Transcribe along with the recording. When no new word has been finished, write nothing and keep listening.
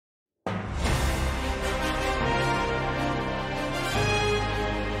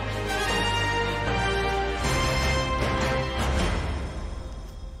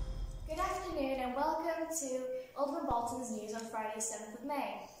Alderman Bolton's news on Friday 7th of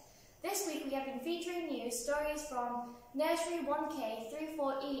May. This week we have been featuring news stories from Nursery 1K through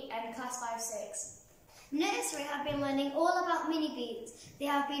 4E and Class 5-6. Nursery have been learning all about mini beans. They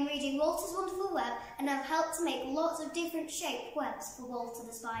have been reading Walter's Wonderful Web and have helped to make lots of different shaped webs for Walter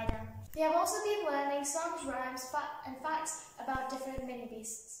the spider. They have also been learning songs, rhymes, and facts about different mini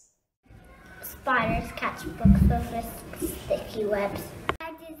beasts. Spiders catch bugs with sticky webs.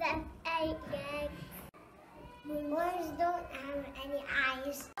 Spiders have 8 legs. Worms don't have any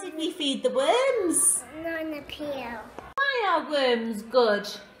eyes. Did we feed the worms? None appeal. Why are worms good?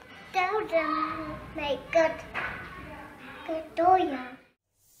 Children make good doya.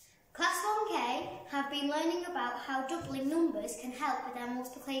 Class 1K have been learning about how doubling numbers can help with their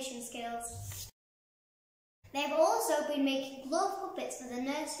multiplication skills. They have also been making glove puppets for the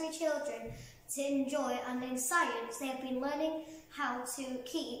nursery children to enjoy, and in science they have been learning how to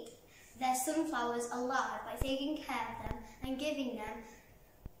keep their sunflowers alive by taking care of them and giving them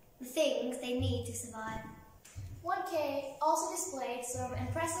the things they need to survive. 1K also displayed some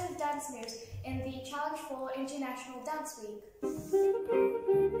impressive dance moves in the Challenge 4 International Dance Week.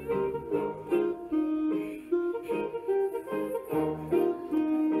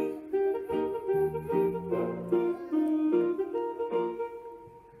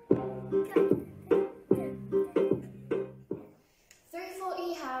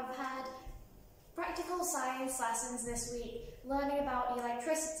 3-4E have had practical science lessons this week, learning about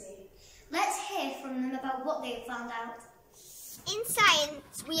electricity. Let's hear from them about what they've found out. In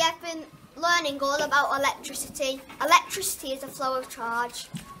science, we have been learning all about electricity. Electricity is a flow of charge.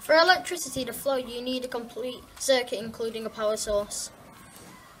 For electricity to flow, you need a complete circuit including a power source.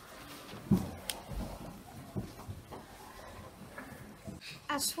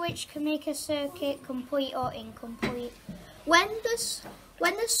 A switch can make a circuit complete or incomplete. When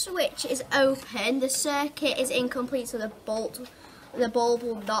the switch is open, the circuit is incomplete, so the bulb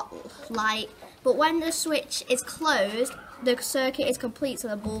will not light. But when the switch is closed, the circuit is complete, so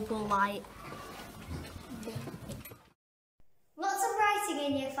the bulb will light. Lots of writing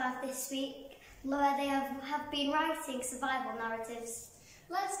in Year 5 this week, where they have been writing survival narratives.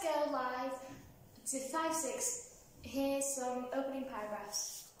 Let's go live to 5-6. Here's some opening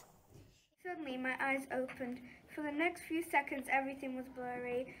paragraphs. Suddenly my eyes opened. For the next few seconds everything was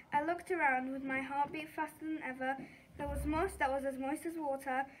blurry. I looked around with my heartbeat faster than ever. There was moss that was as moist as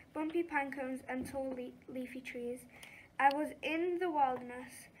water, bumpy pine cones and tall leafy trees. I was in the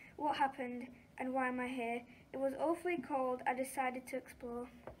wilderness. What happened and why am I here? It was awfully cold. I decided to explore.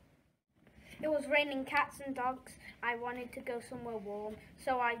 It was raining cats and dogs. I wanted to go somewhere warm,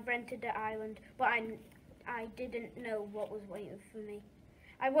 so I rented an island, but I didn't know what was waiting for me.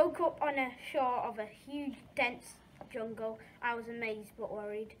 I woke up on a shore of a huge, dense jungle. I was amazed but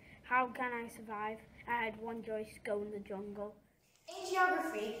worried. How can I survive? I had one choice: go in the jungle. In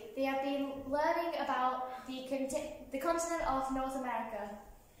geography, they have been learning about the continent of North America.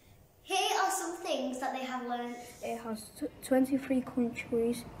 Here are some things that they have learned. It has 23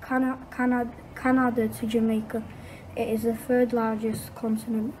 countries, Canada to Jamaica. It is the third largest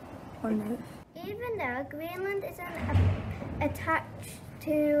continent on Earth. Even though Greenland isn't attached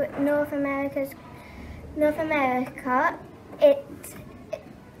to North America,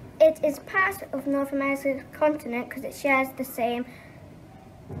 it is part of North America's continent because it shares the same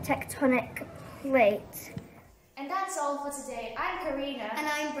tectonic plate. And that's all for today. I'm Karina. And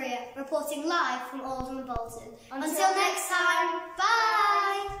I'm Bria, reporting live from Alderman Bolton. Until Until next time,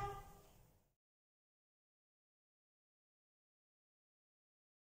 bye!